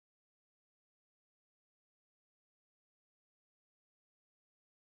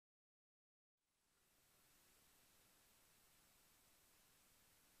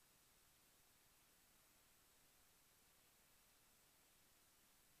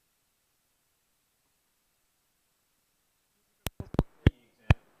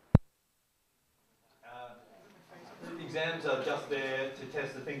exams are just there to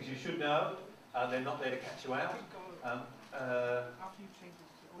test the things you should know. They're not there to catch you out.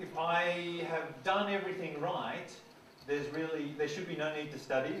 If I have done everything right, there should be no need to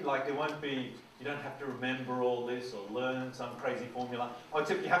study. Like there won't be, you don't have to remember all this or learn some crazy formula. Oh,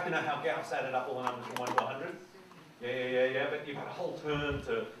 except you have to know how Gauss added up all the numbers from 1 to 100. Yeah, but you've got a whole term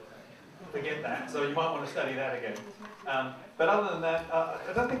to get that, so you might want to study that again. But other than that,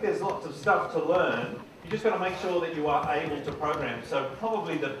 I don't think there's lots of stuff to learn. You just got to make sure that you are able to program. So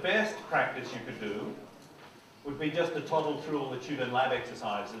probably the best practice you could do would be just to toddle through all the tutor and lab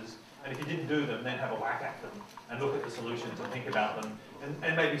exercises, and if you didn't do them, then have a whack at them and look at the solutions and think about them,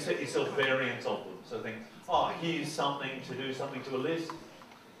 and maybe set yourself variants of them. So think, oh, here's something to do something to a list.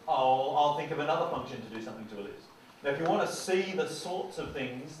 Oh, I'll think of another function to do something to a list. Now, if you want to see the sorts of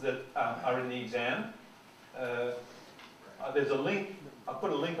things that are in the exam, there's a link. I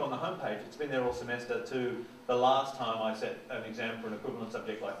put a link on the homepage. It's been there all semester to the last time I set an exam for an equivalent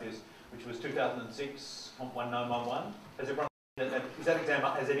subject like this, which was 2006 1911. Has everyone seen that? Is that exam?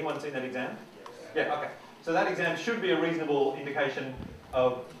 Has anyone seen that exam? Yeah. Okay. So that exam should be a reasonable indication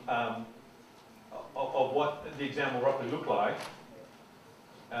of what the exam will roughly look like.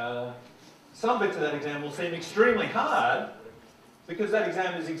 Some bits of that exam will seem extremely hard because that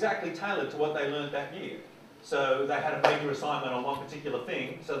exam is exactly tailored to what they learned that year. So they had a major assignment on one particular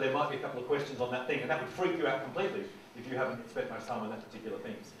thing, so there might be a couple of questions on that thing, and that would freak you out completely if you haven't spent much time on that particular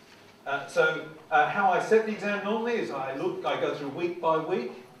thing. How I set the exam normally is I go through week by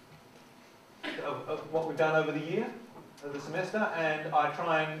week of what we've done over the year, of the semester, and I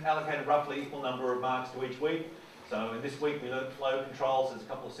try and allocate a roughly equal number of marks to each week. So in this week we learned flow controls. There's a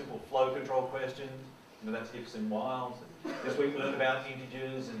couple of simple flow control questions. You know, that's ifs and whiles. This week we learned about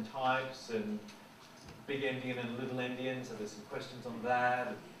integers and types and big endian and little endian, so there's some questions on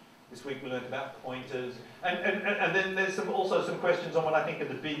that. This week we learned about pointers. And then there's also some questions on what I think are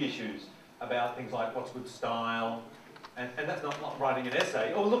the big issues about things like what's good style. And that's not writing an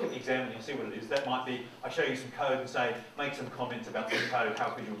essay. Or look at the exam and you'll see what it is. That might be, I show you some code and say, make some comments about the code,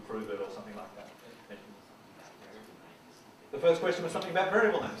 how could you improve it, or something like that. The first question was something about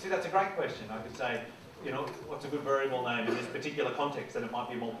variable names. See, that's a great question. I could say, you know, what's a good variable name in this particular context, and it might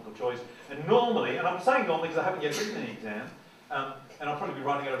be a multiple choice. And normally, and I'm saying normally because I haven't yet written an exam, and I'll probably be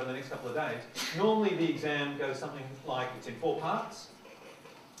writing it over the next couple of days. Normally the exam goes something like, it's in 4 parts.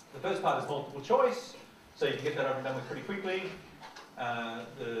 The first part is multiple choice, so you can get that over and done with pretty quickly.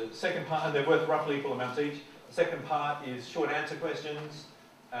 The second part, and they're worth roughly equal amounts each. The second part is short answer questions,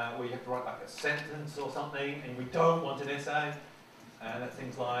 where you have to write like a sentence or something, and we don't want an essay. That's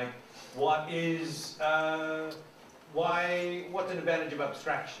things like, what's an advantage of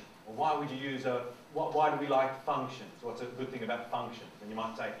abstraction? Or why would you use why do we like functions? What's a good thing about functions? And you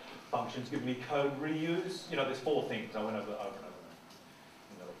might say, functions give me code reuse. You know, there's 4 things. I went over and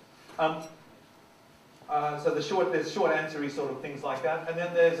over. So there's short answery sort of things like that. And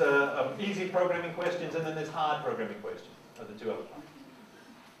then there's easy programming questions, and then there's hard programming questions, are the 2 other parts.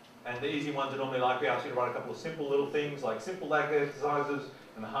 And the easy ones are normally like we ask you to write a couple of simple little things, like simple lab exercises,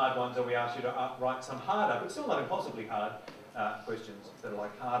 and the hard ones are we ask you to write some harder, but still not impossibly hard, questions that are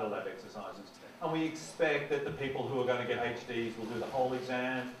like harder lab exercises. And we expect that the people who are going to get HDs will do the whole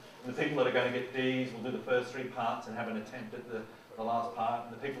exam, and the people that are going to get Ds will do the first 3 parts and have an attempt at the last part,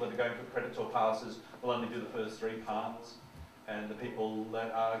 and the people that are going for credits or passes will only do the first 3 parts, and the people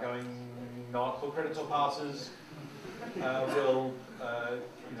that are going not for credits or passes will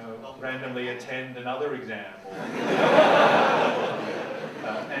randomly attend another exam.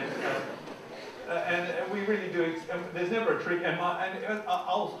 And we really do, there's never a trick, and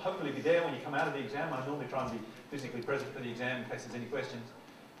I'll hopefully be there when you come out of the exam. I normally try and be physically present for the exam in case there's any questions.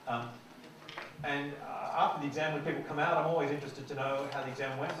 And after the exam, when people come out, I'm always interested to know how the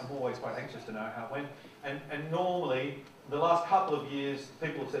exam went. I'm always quite anxious to know how it went. And normally, the last couple of years,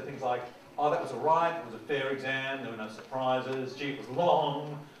 people have said things like, oh, that was all right, it was a fair exam, there were no surprises, gee, it was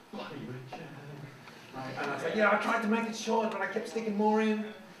long, bloody Richard. And I say, yeah, I tried to make it short, but I kept sticking more in.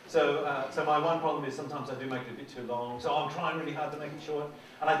 So my one problem is sometimes I do make it a bit too long, so I'm trying really hard to make it short.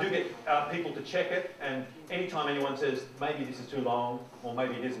 And I do get people to check it, and anytime anyone says, maybe this is too long, or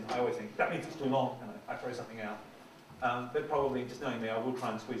maybe it isn't, I always think, that means it's too long, and I throw something out. But probably, just knowing me, I will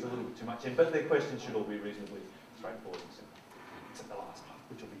try and squeeze a little bit too much in, but the questions should all be reasonably straightforward and simple, except the last part,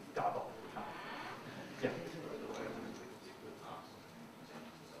 which will be diabolical. Yeah.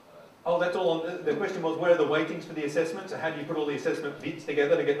 Oh, that's all on. The question was, where are the weightings for the assessment? So how do you put all the assessment bits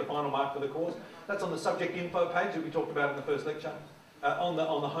together to get the final mark for the course? That's on the subject info page that we talked about in the first lecture. On the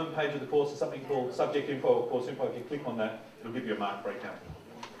home page of the course is something called subject info or course info. If you click on that, it'll give you a mark breakdown.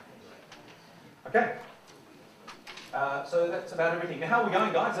 Okay. So that's about everything. Now, how are we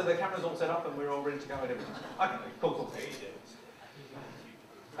going, guys? Are the cameras all set up and we're all ready to go and everything? Okay, cool.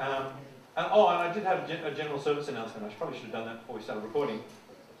 And I did have a general service announcement. I probably should have done that before we started recording.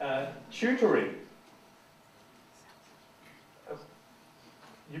 Tutoring.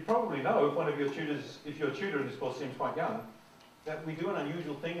 You probably know if one of your tutors, if your tutor in this course seems quite young, that we do an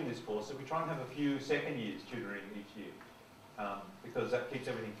unusual thing in this course, that we try and have a few second years tutoring each year. Because that keeps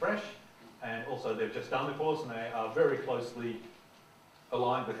everything fresh, and also they've just done the course and they are very closely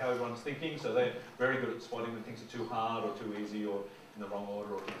aligned with how everyone's thinking, so they're very good at spotting when things are too hard or too easy or in the wrong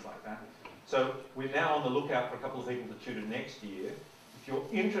order or things like that. So we're now on the lookout for a couple of people to tutor next year. If you're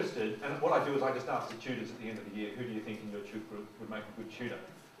interested, and what I do is I just ask the tutors at the end of the year, who do you think in your tutor group would make a good tutor?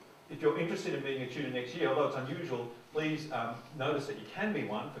 If you're interested in being a tutor next year, although it's unusual, please notice that you can be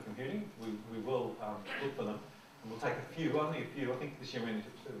one for computing. We will look for them. And we'll take a few, only a few. I think this year we only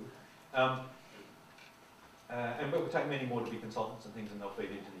took 2. But we'll take many more to be consultants and things, and they'll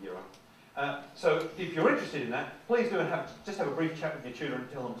feed into the year up. So if you're interested in that, please do just have a brief chat with your tutor and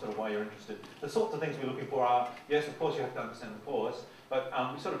tell them sort of why you're interested. The sorts of things we're looking for are, yes, of course you have to understand the course, but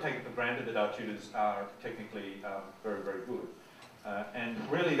we sort of take it for granted that our tutors are technically very, very good. And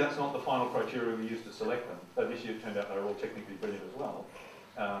really that's not the final criteria we use to select them, but this year it turned out they were all technically brilliant as well.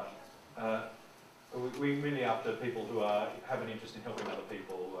 We really after people who have an interest in helping other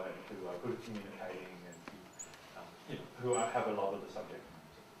people and who are good at communicating and who have a love of the subject.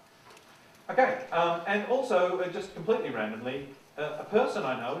 Okay, and also just completely randomly, a person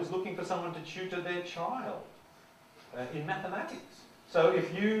I know is looking for someone to tutor their child in mathematics. So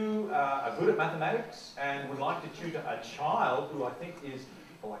if you are good at mathematics and would like to tutor a child who I think is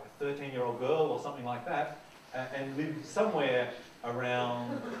like a 13-year-old girl or something like that, and live somewhere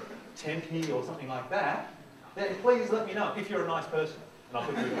around Tempe or something like that, then please let me know if you're a nice person. And I'll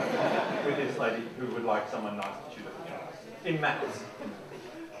put you with this lady who would like someone nice to tutor the child in maths.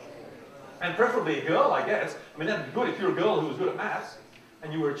 And preferably a girl, I guess. I mean, that'd be good if you're a girl who was good at maths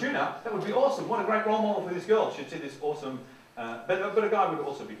and you were a tutor. That would be awesome. What a great role model for this girl. She'd see this awesome, but a guy would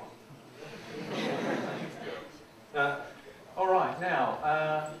also be fine. All right,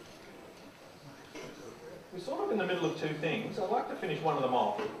 now, we're sort of in the middle of 2 things. I'd like to finish one of them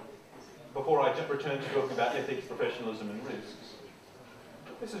off before I return to talking about ethics, professionalism and risks.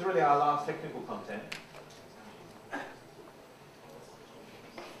 This is really our last technical content.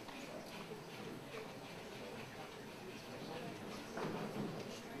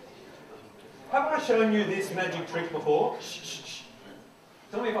 Have I shown you this magic trick before? Shh, shh, shh.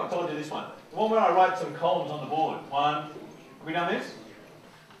 Tell me if I've told you this one. The one where I write some columns on the board. 1, have we done this?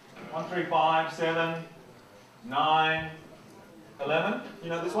 1, 3, 5, 7, 9, 11. You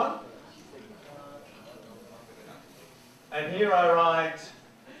know this one? And here I write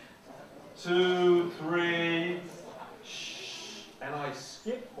 2, 3, shh, and I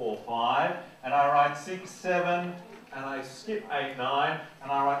skip 4, 5, and I write 6, 7, and I skip 8, 9,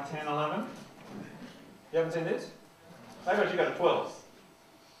 and I write 10, 11. You haven't seen this? Maybe I should go to 12.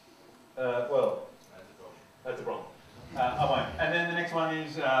 Well, that's a problem. I won't. And then the next one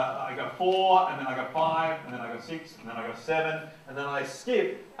is I got 4, and then I got 5, and then I got 6, and then I got 7, and then I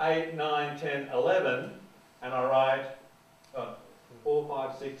skip 8, 9, 10, 11, and I write 4,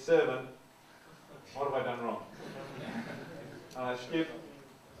 5, 6, 7. What have I done wrong? And I skip.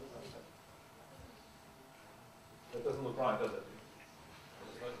 That doesn't look right, does it?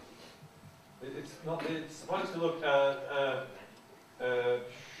 It's not. It's supposed to look.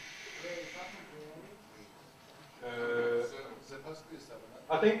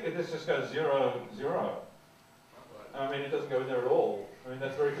 I think this just goes 0, 0. I mean, it doesn't go in there at all. I mean,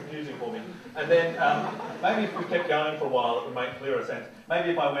 that's very confusing for me. And then maybe if we kept going for a while, it would make clearer sense.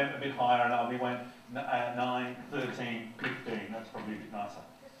 Maybe if I went a bit higher and we went 9, 13, 15, that's probably a bit nicer.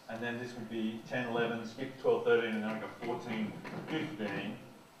 And then this would be 10, 11, skip 12, 13, and then I got 14, 15.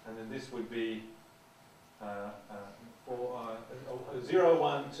 And then this would be 0,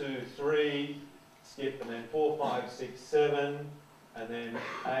 1, 2, 3, skip, and then 4, 5, 6, 7, and then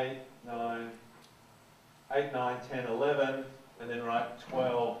 8, 9, 10, 11, and then write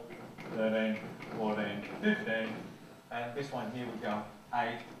 12, 13, 14, 15, and this one here would go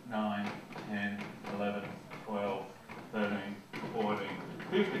 8, 9, 10, 11, 12, 13, 14,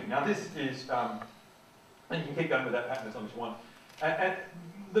 15. Now this is, and you can keep going with that pattern as long as you want. And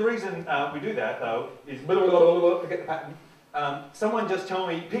the reason we do that, though, is forget the pattern. Someone just tell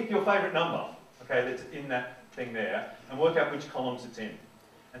me, pick your favourite number, okay, that's in that thing there, and work out which columns it's in.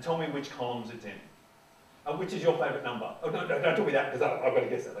 And tell me which columns it's in. Which is your favourite number? Oh, no, don't tell me that, because I've got to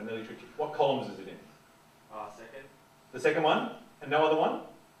guess that. I nearly tricked you. What columns is it in? Second. The second one? And no other one?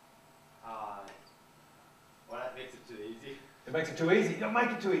 Well, that makes it It makes it too easy. Don't make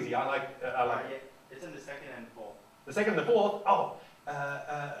it too easy. I like Yeah, it's in the second and fourth. the second and the fourth. Oh,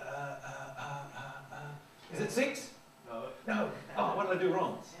 is it 6? No. No. Oh, what did I do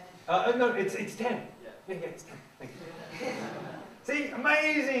wrong? No, it's 10. Yeah, it's 10. Thank you. See,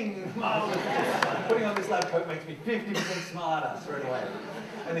 amazing, marvelous. Putting on this lab coat makes me 50% smarter straight away.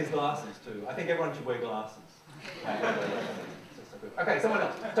 And these glasses too. I think everyone should wear glasses. Okay, someone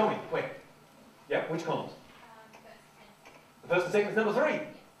else. Tell me, where? Yeah, which columns? The first and second is number 3.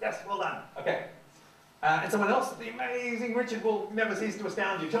 Yes, well done. Okay. And someone else? The amazing Richard will never cease to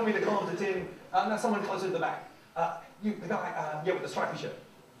astound you. Tell me the columns it's in. No, someone closer to the back. You, the guy, yeah, with the stripy shirt.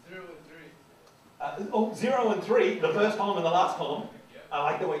 0 and 3. 0 and 3, the first column and the last column. I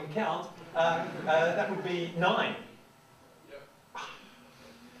like the way you count. That would be 9.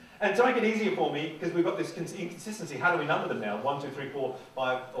 And to make it easier for me, because we've got this inconsistency, how do we number them now? 1, 2, 3, 4,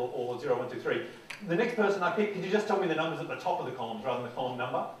 5, or 0, 1, 2, 3. The next person I pick, could you just tell me the numbers at the top of the columns rather than the column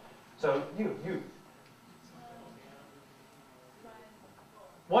number? So, you.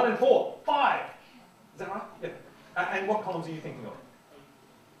 1 and 4, 5. Is that right? Yeah. And what columns are you thinking of?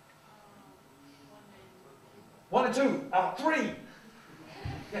 1 and 2, 3.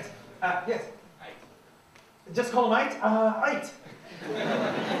 Yes, yes. 8. Just column 8? 8.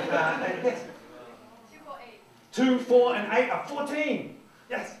 Yes. 2, 4, 8. 2, 4, and 8 are 14.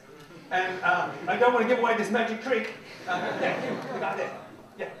 Yes. And I don't want to give away this magic trick. Yeah, the guy there.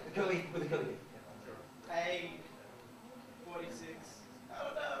 Yeah, the curly with the curly hair. 8, 46.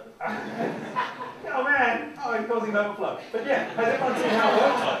 Oh no. Oh man! Oh, he's causing an overflow. But yeah, has everyone seen how it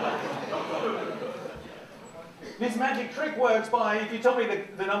works? This magic trick works by, if you tell me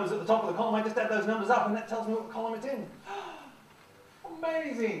the numbers at the top of the column, I just add those numbers up and that tells me what column it's in.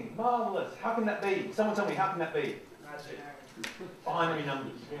 Amazing, marvellous. How can that be? Someone tell me, how can that be? Magic. Binary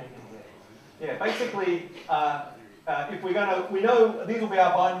numbers. Yeah, basically, if we're going to, we know these will be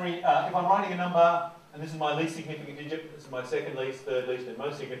our binary, if I'm writing a number, and this is my least significant digit, this is my second least, third least, and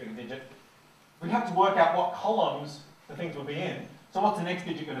most significant digit, we have to work out what columns the things will be in. So what's the next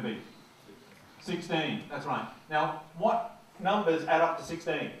digit going to be? 16, that's right. Now, what numbers add up to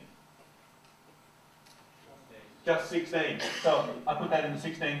 16? Just 16. So I put that in the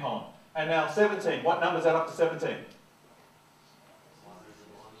 16 column. And now 17, what numbers add up to 17?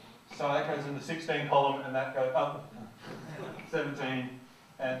 So that goes in the 16 column and that goes up 17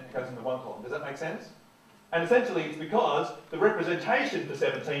 and it goes into 1 column. Does that make sense? And essentially it's because the representation for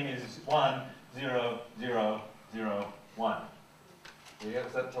 17 is 1, 0, 0, 0, 1. Yeah,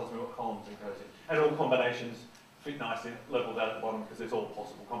 so that tells me what columns it goes in. And all combinations fit nicely, leveled out at the bottom because there's all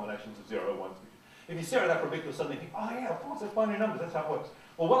possible combinations of 0, 1. If you stare at that for a bit, you'll suddenly think, oh yeah, of course, that's binary numbers, that's how it works.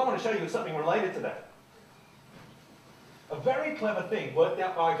 Well, what I want to show you is something related to that. A very clever thing worked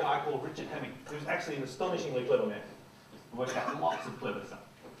out by a guy called Richard Hemming, who's actually an astonishingly clever man. He worked out lots of clever stuff.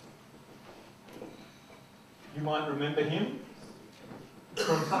 You might remember him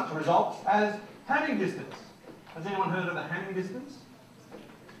from such results as Hamming distance. Has anyone heard of the Hamming distance?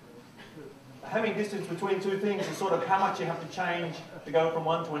 The Hamming distance between two things is sort of how much you have to change to go from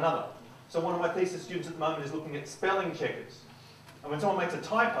one to another. So one of my thesis students at the moment is looking at spelling checkers. And when someone makes a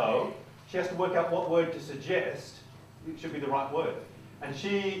typo, she has to work out what word to suggest. It should be the right word. And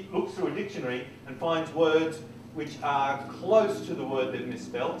she looks through a dictionary and finds words which are close to the word they've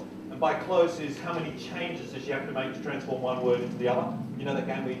misspelled. And by close is how many changes does she have to make to transform one word into the other. You know that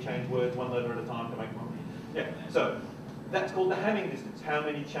game where you change words one letter at a time to make one? Yeah, so that's called the Hamming distance, how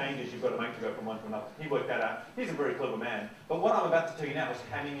many changes you've got to make to go from one to another. He worked that out. He's a very clever man. But what I'm about to tell you now is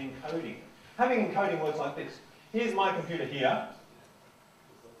Hamming encoding. Hamming encoding works like this. Here's my computer here.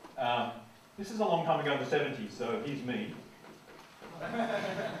 This is a long time ago in the 70s, so here's me.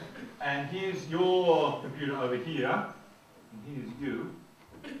 And here's your computer over here. And here's you.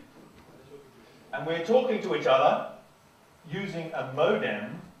 And we're talking to each other using a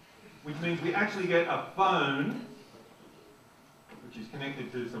modem, which means we actually get a phone, which is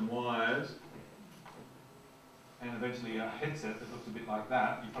connected to some wires, and eventually a headset that looks a bit like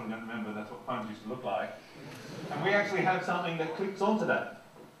that. You probably don't remember, that's what phones used to look like. And we actually have something that clicks onto that.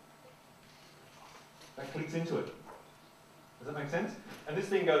 That clicks into it. Does that make sense? And this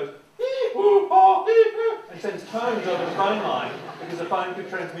thing goes, and sends tones over the phone line, because the phone could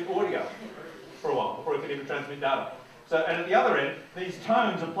transmit audio for a while, before it could even transmit data. So, and at the other end, these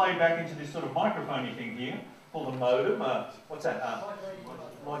tones are played back into this sort of microphone-y thing here, called a modem. What's that?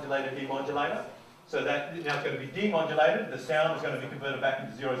 Modulator, demodulator. So that now it's going to be demodulated. The sound is going to be converted back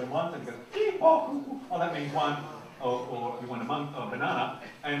into zeros and ones, and it goes, oh, that means one, or you want a banana,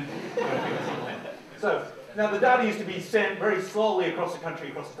 and so now the data used to be sent very slowly across the country,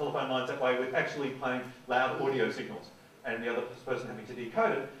 across the telephone lines that way, with actually playing loud audio signals. and the other person having to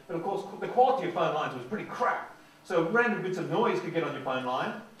decode it. But of course, the quality of phone lines was pretty crap. So random bits of noise could get on your phone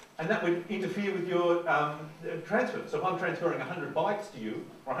line, and that would interfere with your transfer. So if I'm transferring 100 bytes to you,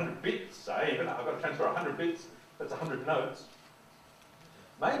 or 100 bits, say, even I've got to transfer 100 bits, that's 100 notes.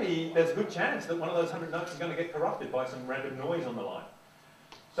 Maybe there's a good chance that one of those 100 notes is going to get corrupted by some random noise on the line.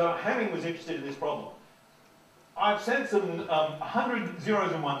 So Hamming was interested in this problem. I've sent some 100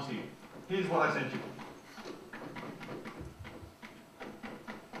 zeros and ones here. Here's what I sent you.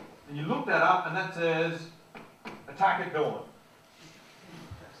 And you look that up, and that says attack at dawn.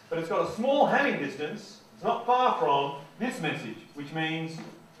 But it's got a small Hamming distance. It's not far from this message, which means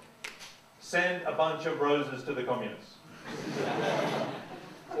send a bunch of roses to the communists.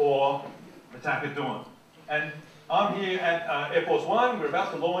 Or attack at dawn. And I'm here at Air Force One, we're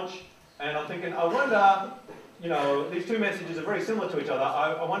about to launch, and I'm thinking, I wonder, you know, these two messages are very similar to each other.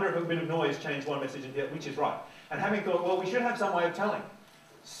 I wonder if a bit of noise changed one message and which is right. And Hamming thought, well, we should have some way of telling.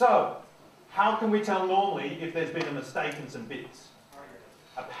 So, how can we tell normally if there's been a mistake in some bits?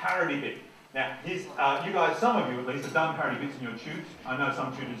 A parity bit. Now, here's, you guys, some of you at least, have done parity bits in your tutes. I know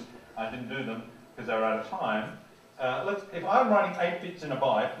some tutors didn't do them because they were out of time. If I'm writing 8 bits in a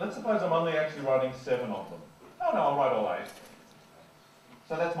byte, let's suppose I'm only actually writing 7 of them. Oh no, I'll write all 8.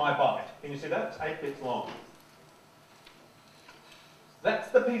 So that's my byte. Can you see that? It's 8 bits long. That's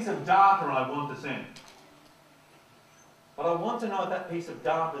the piece of data I want to send. But I want to know if that piece of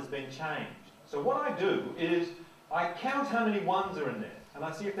data has been changed. So what I do is I count how many ones are in there, and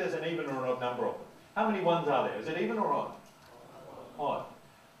I see if there's an even or an odd number of them. How many ones are there? Is it even or odd? Odd.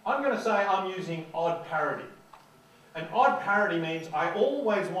 I'm going to say I'm using odd parity. An odd parity means I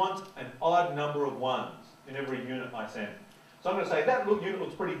always want an odd number of ones in every unit I send. So I'm going to say that unit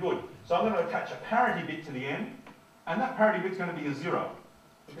looks pretty good. So I'm going to attach a parity bit to the end, and that parity bit's going to be a 0,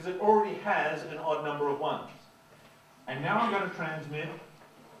 because it already has an odd number of ones. And now I'm going to transmit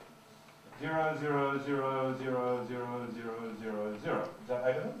 0, 0, 0, 0, 0, 0, 0, 0. Is that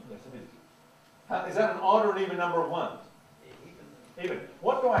 8 of them? Yes, it is. Is that an odd or an even number of ones? Even.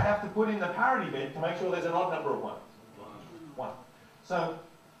 What do I have to put in the parity bit to make sure there's an odd number of ones? 1. So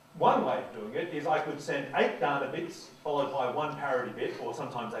one way of doing it is I could send 8 data bits followed by 1 parity bit, or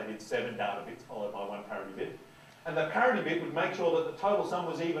sometimes they did 7 data bits followed by 1 parity bit. And the parity bit would make sure that the total sum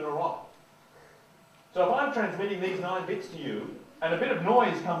was even or odd. So if I'm transmitting these 9 bits to you, and a bit of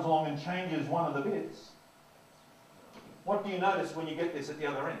noise comes along and changes one of the bits, what do you notice when you get this at the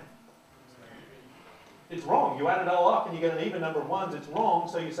other end? It's wrong. You add it all up and you get an even number of ones. It's wrong,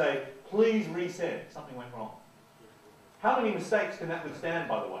 so you say, please resend. Something went wrong. How many mistakes can that withstand,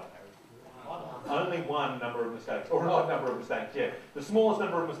 by the way? Only 1 number of mistakes, or an odd number of mistakes, yeah. The smallest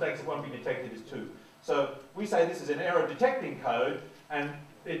number of mistakes that won't be detected is 2. So we say this is an error detecting code, and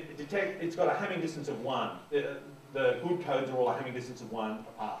it's got a Hamming distance of 1. The good codes are all a Hamming distance of 1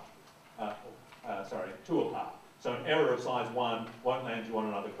 apart. 2 apart. So an error of size 1 won't land you on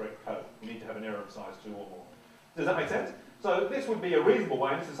another correct code. You need to have an error of size 2 or more. Does that make sense? So this would be a reasonable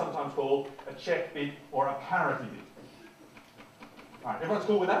way. This is sometimes called a check bit or a parity bit. All right, everyone's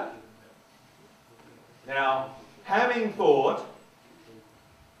cool with that? Now, Hamming thought,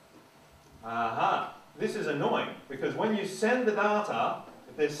 this is annoying, because when you send the data,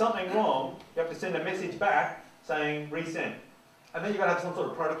 if there's something wrong, you have to send a message back saying resend. And then you've got to have some sort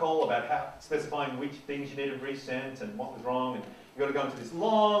of protocol about specifying which things you needed resent and what was wrong, and you've got to go into this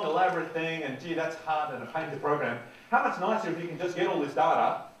long, elaborate thing, and gee, that's hard and a pain to program. How much nicer if you can just get all this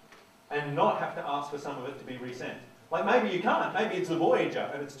data and not have to ask for some of it to be resent? Like maybe you can't, maybe it's the Voyager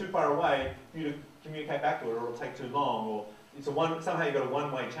and it's too far away for you to communicate back to it, or it'll take too long, or it's somehow you've got a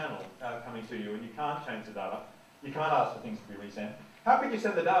one-way channel coming to you and you can't change the data. You can't ask for things to be resent. How could you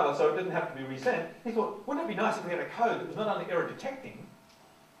send the data so it didn't have to be resent? He thought, wouldn't it be nice if we had a code that was not only error detecting,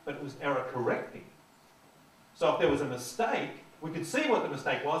 but it was error correcting? So if there was a mistake, we could see what the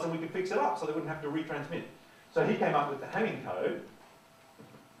mistake was and we could fix it up so they wouldn't have to retransmit. So he came up with the Hamming code,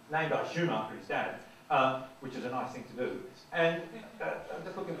 named I assume after his dad, which is a nice thing to do. And I'm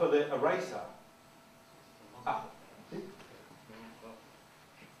just looking for the eraser.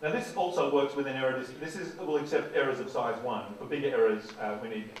 Now this also works with an error. This will accept errors of size 1. For bigger errors, we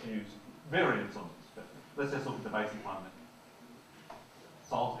need to use variants on this. But let's just look at the basic one that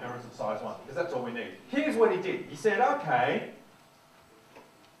solves errors of size 1, because that's all we need. Here's what he did. He said, okay,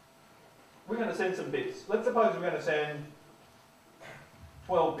 we're going to send some bits. Let's suppose we're going to send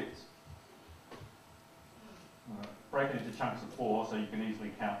 12 bits. Break it into chunks of 4 so you can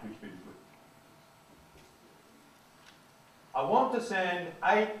easily count which bit is good. I want to send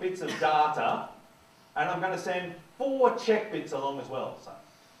 8 bits of data, and I'm going to send 4 check bits along as well.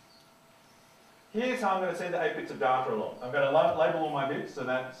 here's how I'm going to send the 8 bits of data along. I'm going to label all my bits, so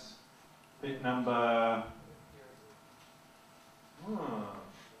that's bit number...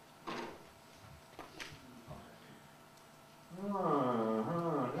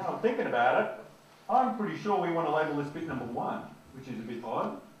 Now I'm thinking about it. I'm pretty sure we want to label this bit number 1, which is a bit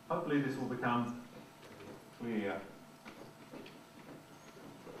odd. Hopefully this will become clear.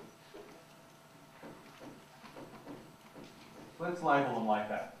 Let's label them like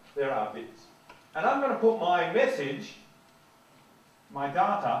that. There are bits. And I'm going to put my message, my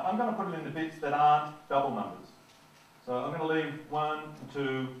data, I'm going to put it in the bits that aren't double numbers. So I'm going to leave 1, and 2,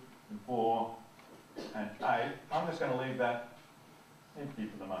 and 4, and 8. I'm just going to leave that empty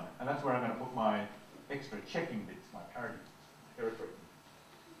for the moment. And that's where I'm going to put my extra checking bits, my parity territory.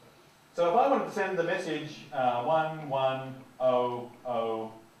 So if I wanted to send the message 1, 1, 0,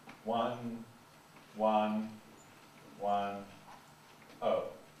 0, 1, 1, 1, 0.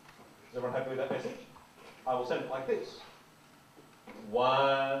 Is everyone happy with that message? I will send it like this.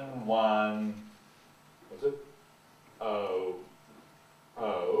 1, 1, what's it? 0,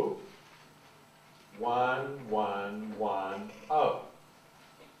 0, 1, 1, 1, 0.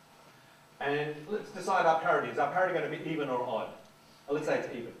 And let's decide our parity. Is our parity going to be even or odd? Well, let's say it's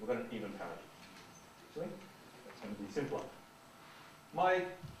even. We've got an even parity. Actually, that's going to be simpler.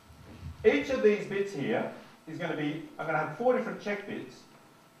 Each of these bits here is going to be, I'm going to have 4 different check bits,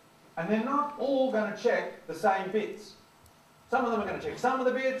 and they're not all going to check the same bits. Some of them are going to check some of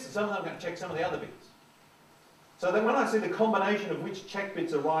the bits, and some of them are going to check some of the other bits. So then when I see the combination of which check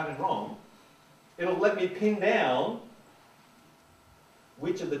bits are right and wrong, it'll let me pin down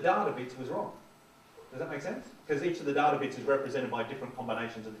which of the data bits was wrong. Does that make sense? Because each of the data bits is represented by different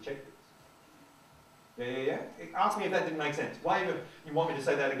combinations of the check bits. Yeah? Ask me if that didn't make sense. Why if you want me to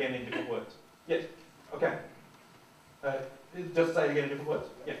say that again in different words? Yes. Okay. Just say it again in different words?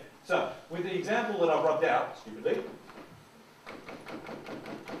 Yeah. So, with the example that I've rubbed out, stupidly,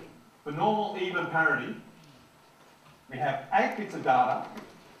 for normal even parity, we have 8 bits of data,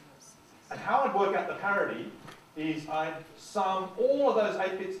 and how I'd work out the parity is I'd sum all of those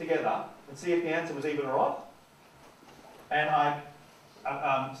 8 bits together and see if the answer was even or odd. And I'd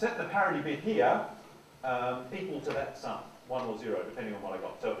set the parity bit here equal to that sum, 1 or 0, depending on what I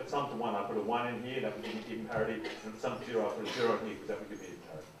got. So if it's summed to 1, I put a 1 in here, that would give me even parity. If it's summed to 0, I put a 0 in here, because that would give me even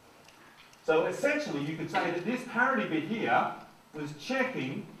parity. So essentially, you could say that this parity bit here was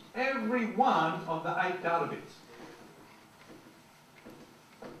checking every one of the 8 data bits.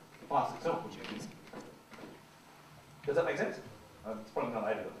 Class itself would check it. Does that make sense? It's probably not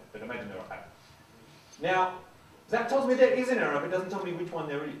 8 of them, but imagine there are 8. Now, that tells me there is an error, but it doesn't tell me which one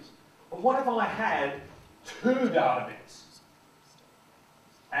there is. But what if I had 2 data bits?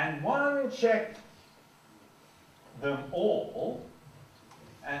 And one checked them all,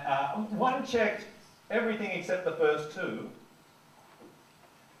 and one checked everything except the first 2,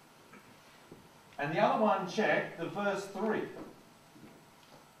 and the other one checked the first 3.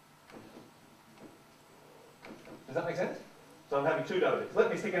 Does that make sense? So I'm having 2 data bits. Let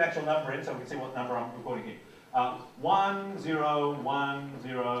me stick an actual number in so we can see what number I'm recording here. 1, 0, 1,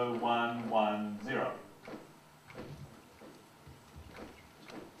 0, 1, 1, 0.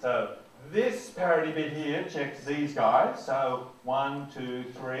 So this parity bit here checks these guys. So 1, 2,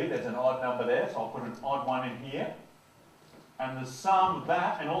 3, there's an odd number there, so I'll put an odd 1 in here. And the sum of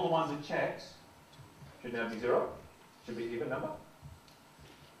that and all the ones it checks should now be 0. Should be an even number.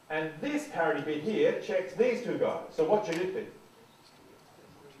 And this parity bit here checks these 2 guys. So what should it be?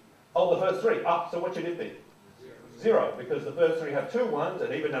 Oh, the first 3. So what should it be? 0, because the first 3 have 2 1s,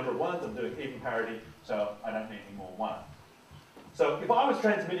 an even number of 1s. I'm doing even parity, so I don't need any more 1. So if I was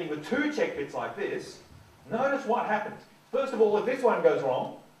transmitting with 2 check bits like this, notice what happens. First of all, if this one goes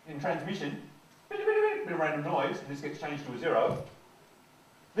wrong in transmission, bit of random noise, and this gets changed to a 0,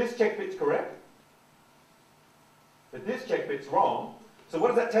 this check bit's correct, but this check bit's wrong. So what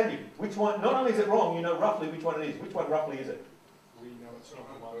does that tell you? Which one, not only is it wrong, you know roughly which one it is. Which one roughly is it? We know it's not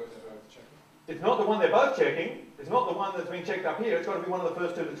the one they're both checking. It's not the one they're both checking. It's not the one that's being checked up here. It's got to be one of the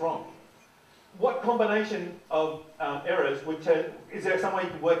first 2 that's wrong. What combination of errors would tell, is there some way you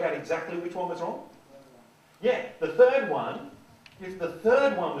can work out exactly which one was wrong? Yeah, the third one, if the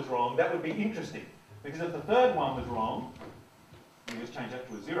third one was wrong, that would be interesting. Because if the third one was wrong, we just change that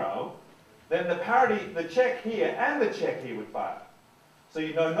to a 0, then the parity, the check here and the check here would fail. So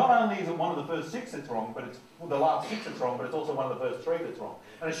you know not only is it one of the first 6 that's wrong, but it's the last 6 that's wrong, but it's also one of the first 3 that's wrong.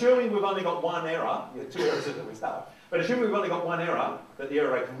 And assuming we've only got 1 error, 2 errors at the start, but assuming we've only got 1 error, that the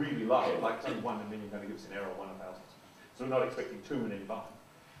error rate's really low, like it's only 1 and then you're going to give us an error of 1 in 1,000. So we're not expecting 2 and then 5.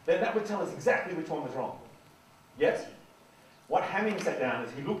 Then that would tell us exactly which one was wrong. Yes? what Hamming sat down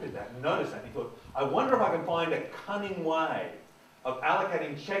is he looked at that and noticed that and he thought, I wonder if I can find a cunning way of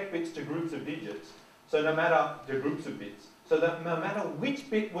allocating check bits to groups of digits, so no matter the groups of bits, so that no matter which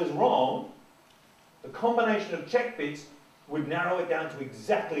bit was wrong, the combination of check bits would narrow it down to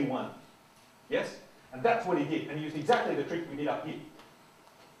exactly 1. Yes? And that's what he did, and he used exactly the trick we did up here.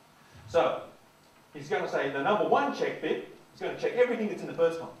 So, he's going to say the number 1 check bit is going to check everything that's in the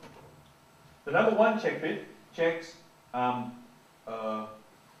first column. The number 1 check bit checks 1,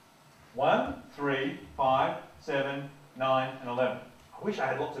 3, 5, 7, 9, and 11. I wish I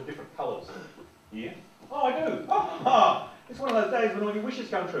had lots of different colours here. Oh, I do. Oh, it's one of those days when all your wishes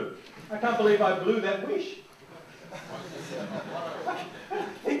come true. I can't believe I blew that wish.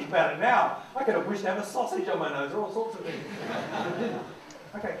 Think about it now. I could have wished to have a sausage on my nose or all sorts of things.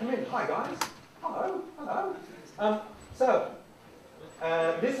 Okay, come in. Hi, guys. Hello. Hello.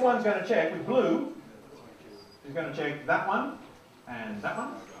 This one's going to check with blue. He's going to check that one, and that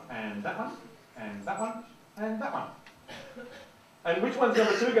one, and that one, and that one, and that one. And which one's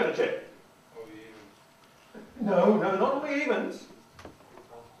number 2 going to check? All the evens. No, not all the evens.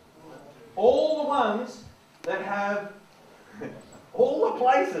 All the ones that have, all the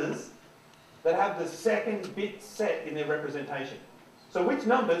places that have the second bit set in their representation. So which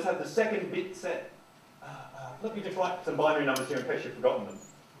numbers have the second bit set? Let me just write some binary numbers here in case you've forgotten them.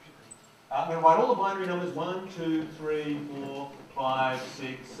 I'm going to write all the binary numbers 1, 2, 3, 4, 5,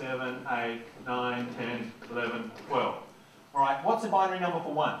 6, 7, 8, 9, 10, 11, 12. All right, what's the binary number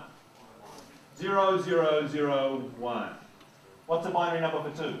for 1? 0, 0, 0, 1. What's the binary number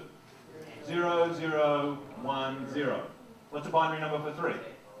for 2? 0, 0, 1, 0. What's the binary number for 3?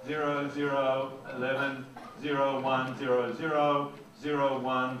 0, 0, 11, 0, 1, 0, 0, 0,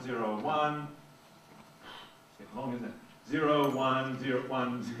 1, 0, 1. It's getting long, isn't it? 0, 1, 0,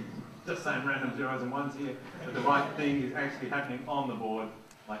 1, 0. Just saying random zeros and ones here, but the right thing is actually happening on the board,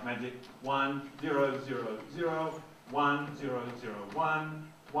 like magic. 1, 0, 0, 0, 1, 0, 0, 1,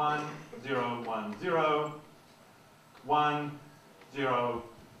 1, 0, 1, 0, 1, 0,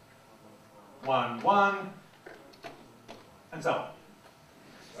 1, 1, and so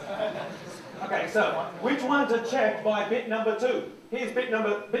on. Okay, so which ones are checked by bit number 2? Here's bit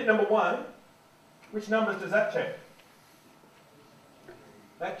number 1. Which numbers does that check?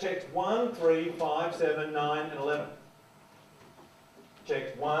 That checks 1, 3, 5, 7, 9, and 11.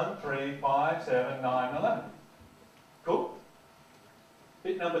 Checks 1, 3, 5, 7, 9, and 11. Cool?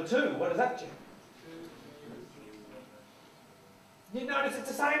 Bit number 2, what does that check? You notice it's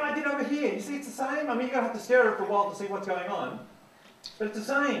the same I did over here. You see it's the same? I mean, you're going to have to stare at it for a while to see what's going on. But it's the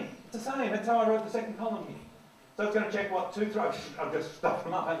same. It's the same. That's how I wrote the second column here. So it's going to check what? 2, 3. I've just stuffed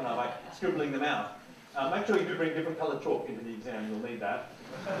them up, haven't I, by scribbling them out. Make sure you do bring different coloured chalk into the exam. You'll need that.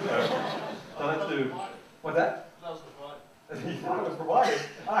 So let's do... What's that? You thought it was provided?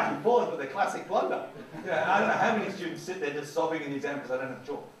 Ah, you thought it, but the classic blunder. Yeah, I don't know how many students sit there just sobbing in the exam because I don't have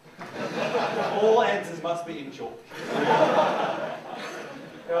chalk. All answers must be in chalk.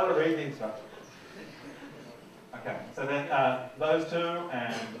 Got to read the instructions. Okay, so then those 2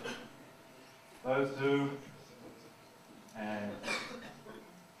 and those 2 and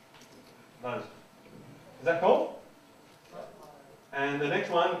those. Is that cool? And the next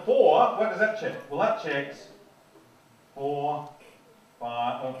one, 4, what does that check? Well, that checks 4,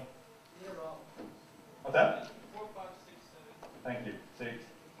 5, what's that? 4, 5, 6, 7. Thank you. 6,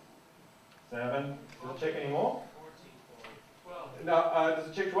 7. Does it check any more? 14, 12. No, does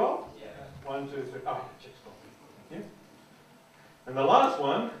it check 12? Yeah. 1, 2, 3. Oh, it checks 12. Thank you. And the last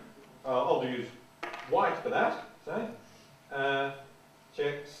one, I'll use white for that, say.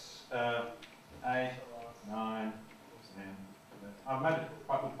 Checks 8, 9, 10. I've made it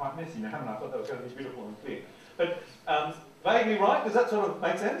quite messy now, haven't I? I thought that was going to be beautiful and clear. But vaguely right, does that sort of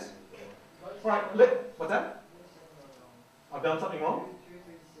make sense? Right, what's that? I've done something wrong?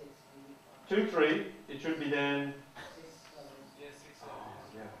 2, 3, it should be then... Yeah, 6, 7. Oh,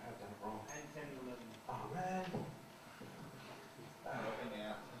 yeah, I have done it wrong. And 10, 11. Oh, man.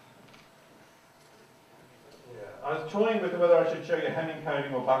 Yeah, I was toying with whether I should show you Hamming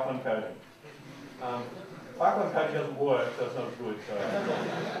coding or Buckland coding. Buckland coding doesn't work, so it's not as good, so I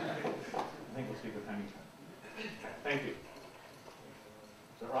think we'll stick with Hamming coding. Thank you. Is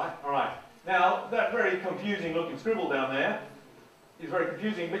that right? All right. Now, that very confusing looking scribble down there is very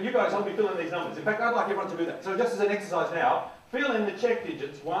confusing, but you guys help me fill in these numbers. In fact, I'd like everyone to do that. So just as an exercise now, fill in the check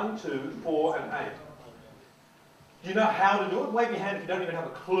digits 1, 2, 4, and 8. Do you know how to do it? Wave your hand if you don't even have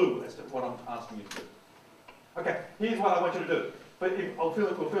a clue as to what I'm asking you to do. Okay, here's what I want you to do. But we'll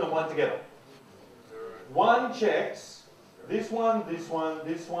fill in one together. 1 checks this one, this one,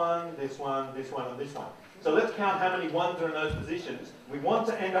 this one, this one, this one, and this one. So let's count how many ones are in those positions. We want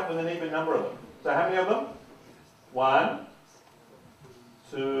to end up with an even number of them. So how many of them? 1,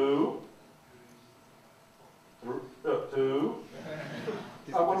 2, 2.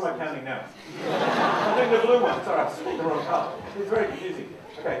 Oh, what am I counting now? I'm doing the blue one. Sorry, I picked the wrong colour. It's very confusing.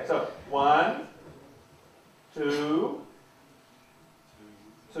 Okay, so 1, 2,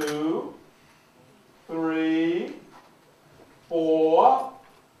 2, 3, 4.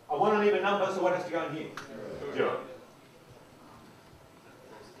 I want an even number, so what has to go in here? 0.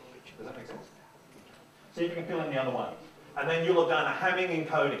 Does that make sense? See if you can fill in the other one. And then you'll have done a Hamming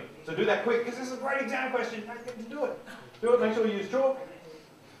encoding. So do that quick, because this is a great exam question. Do it. Do it, make sure you use chalk.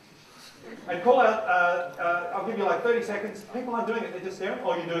 And call out, I'll give you like 30 seconds. People aren't doing it, they're just staring.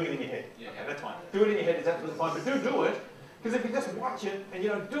 Oh, you're doing it in your head. Okay, that's fine. Do it in your head is absolutely fine, but do it. Because if you just watch it and you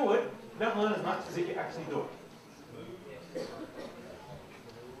don't do it, you don't learn as much as if you actually do it.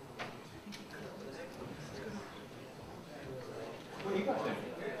 What are you guys doing?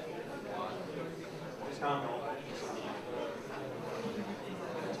 Just calm.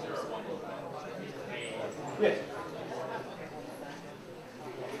 Yes.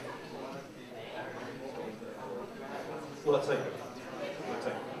 Well, let's see.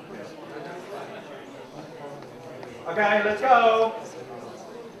 Okay, let's go.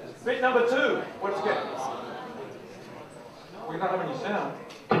 Bit number 2. What's it get? We don't have any sound.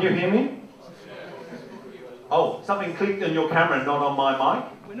 Can you hear me? Oh, something clicked in your camera, not on my mic?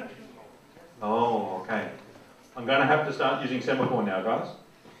 Oh, okay. I'm going to have to start using semaphore now, guys.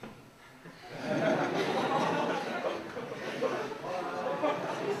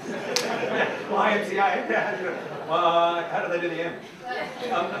 YMCA. How do they do the M?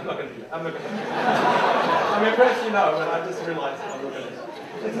 I'm not going to do that. I'm impressed, you know, but I just realised I'm not going to.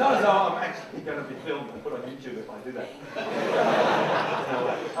 It's not as though I'm actually going to be filmed and put on YouTube if I do that. No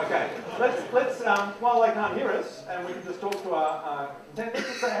way. Okay, let's while they can't hear us, and we can just talk to our let's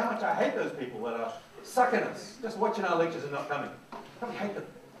just say how much I hate those people that are sucking us, just watching our lectures and not coming. I hate them.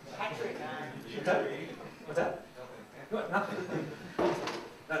 Patrick. What's that? What? Nothing.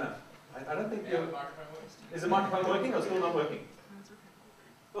 No. I don't think you're... Is the microphone working or still not working?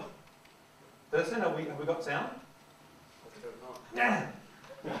 Thurston, have we got sound? Yeah.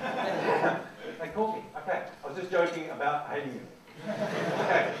 They caught me. Okay. I was just joking about hating you.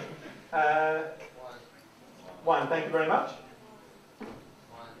 Okay. 1. Thank you very much.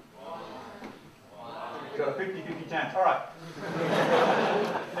 You've got a 50-50 chance. All right.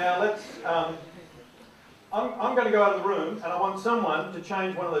 Now let's... I'm going to go out of the room and I want someone to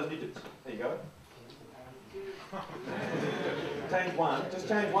change one of those digits. There you go. Change 1. Just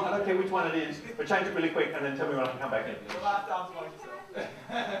change 1. I don't care which one it is, but change it really quick and then tell me when I can come back in. The last answer by yourself.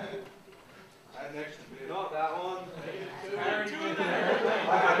 And next to me. Not that one.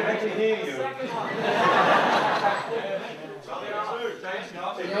 I can actually hear you.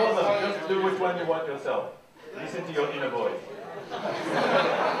 Ignore them. Just do which one you want yourself. Listen to your inner voice.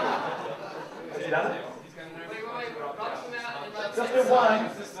 Has he done it? Just do 1.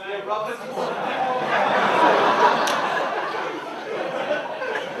 Yeah, rub this one.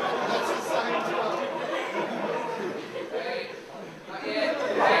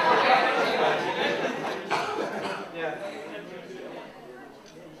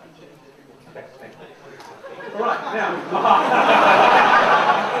 Alright, now.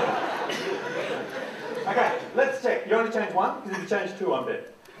 Okay, let's check. You only changed 1, because if you change 2, I'm dead.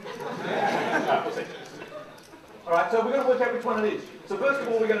 We'll see. Alright, so we're going to work out which one it is. So first of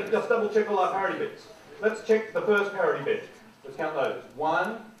all, we're going to just double check all our parity bits. Let's check the first parity bit. Let's count those.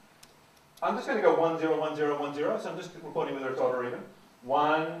 1. I'm just going to go 1, 0, 1, 0, 1, 0. So I'm just recording whether it's odd or even.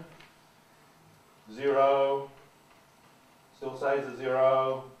 1, 0. Still says a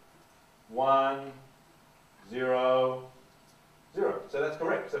 0. 1, 0, 0. So that's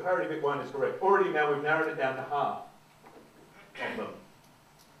correct. So parity bit 1 is correct. Already now we've narrowed it down to half of them.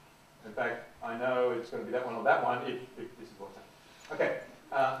 In fact, I know it's going to be that one or that one if this is what's happening. Okay,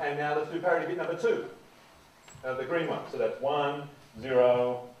 and now let's do parity bit number 2. The green one. So that's 1,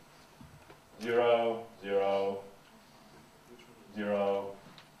 0, 0, 0, 0,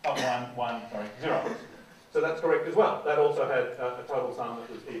 oh, 1, sorry, 0. So that's correct as well. That also had a total sum that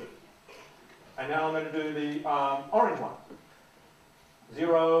was even. And now I'm going to do the orange one.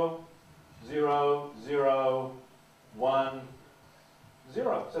 0, 0, 0, 1,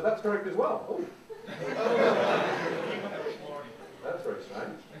 0. So that's correct as well. Ooh. That's very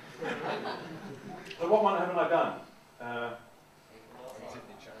strange. So what one haven't I done?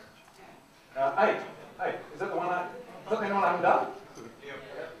 8. 8. Is that the one is that the one I haven't done?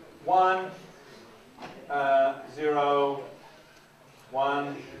 1, 0,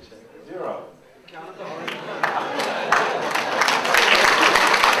 1, 0. Did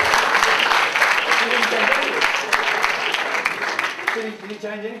you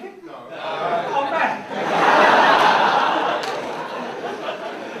change anything? No. Oh, man!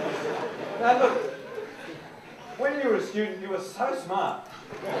 Now look, when you were a student, you were so smart.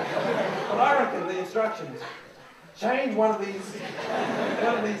 But I reckon the instructions, change one of these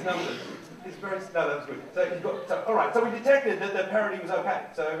numbers. It's very, no, that was good. So you've got, all right, so we detected that the parity was okay.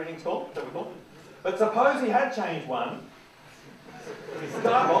 So everything's cool, so we're cool. But suppose he had changed one. It's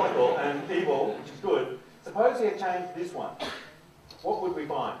diabolical and evil, which is good. Suppose he had changed this one. What would we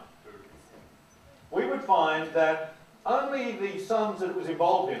find? We would find that only the sums that it was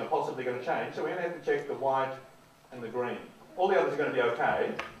involved in are possibly going to change, so we're going to have to check the white and the green. All the others are going to be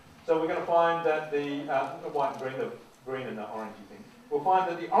okay. So we're going to find that the white and green, the green and the orangey thing. We'll find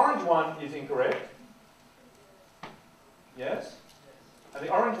that the orange one is incorrect. Yes? And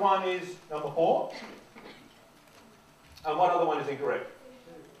the orange one is number 4. And what other one is incorrect?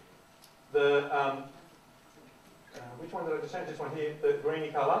 The which one did I just change? This one here, the greeny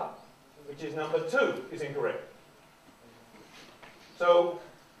colour, which is number 2, is incorrect. So,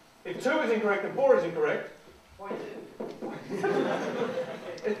 if 2 is incorrect and 4 is incorrect,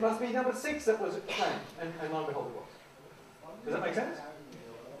 it must be number 6 that was changed, and lo and behold it was. Does that make sense?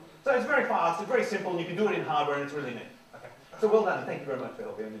 So it's very fast, it's very simple, and you can do it in hardware, and it's really neat. Okay. So well done, and thank you very much for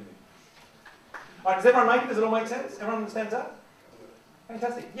helping me. All right, does everyone make it? Does it all make sense? Everyone understands that?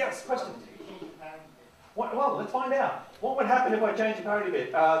 Fantastic. Yes, questions? Well, let's find out. What would happen if I change the parity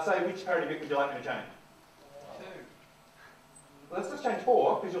bit? Say, which parity bit would you like me to change? 2. Well, let's just change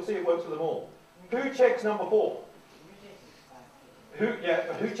 4, because you'll see it works for them all. Who checks number 4? Who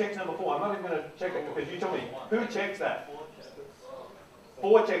checks number 4? I'm not even going to check it, because you tell me. Who checks that?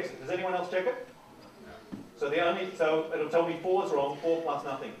 4 checks it. Does anyone else check it? So it'll tell me 4 is wrong, 4 plus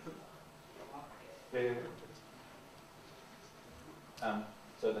nothing. Yeah.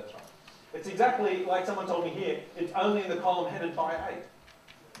 So that's right. It's exactly like someone told me here, it's only in the column headed by 8.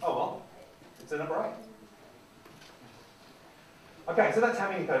 Oh well, it's a number 8. Okay, so that's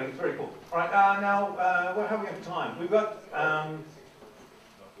having encoding, it's very cool. Alright, now, how are we have time? We've got,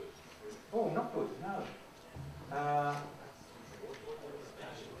 oh, not good, no.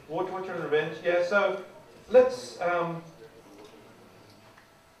 War, Torture and Revenge, yeah, so let's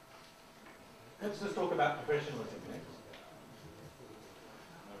just talk about professionalism next.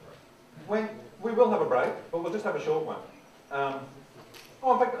 We will have a break, but we'll just have a short one.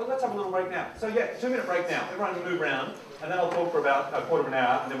 In fact, let's have a little break now. So yeah, 2-minute break now. Everyone can move around, and then I'll talk for about a quarter of an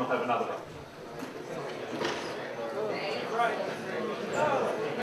hour, and then we'll have another break.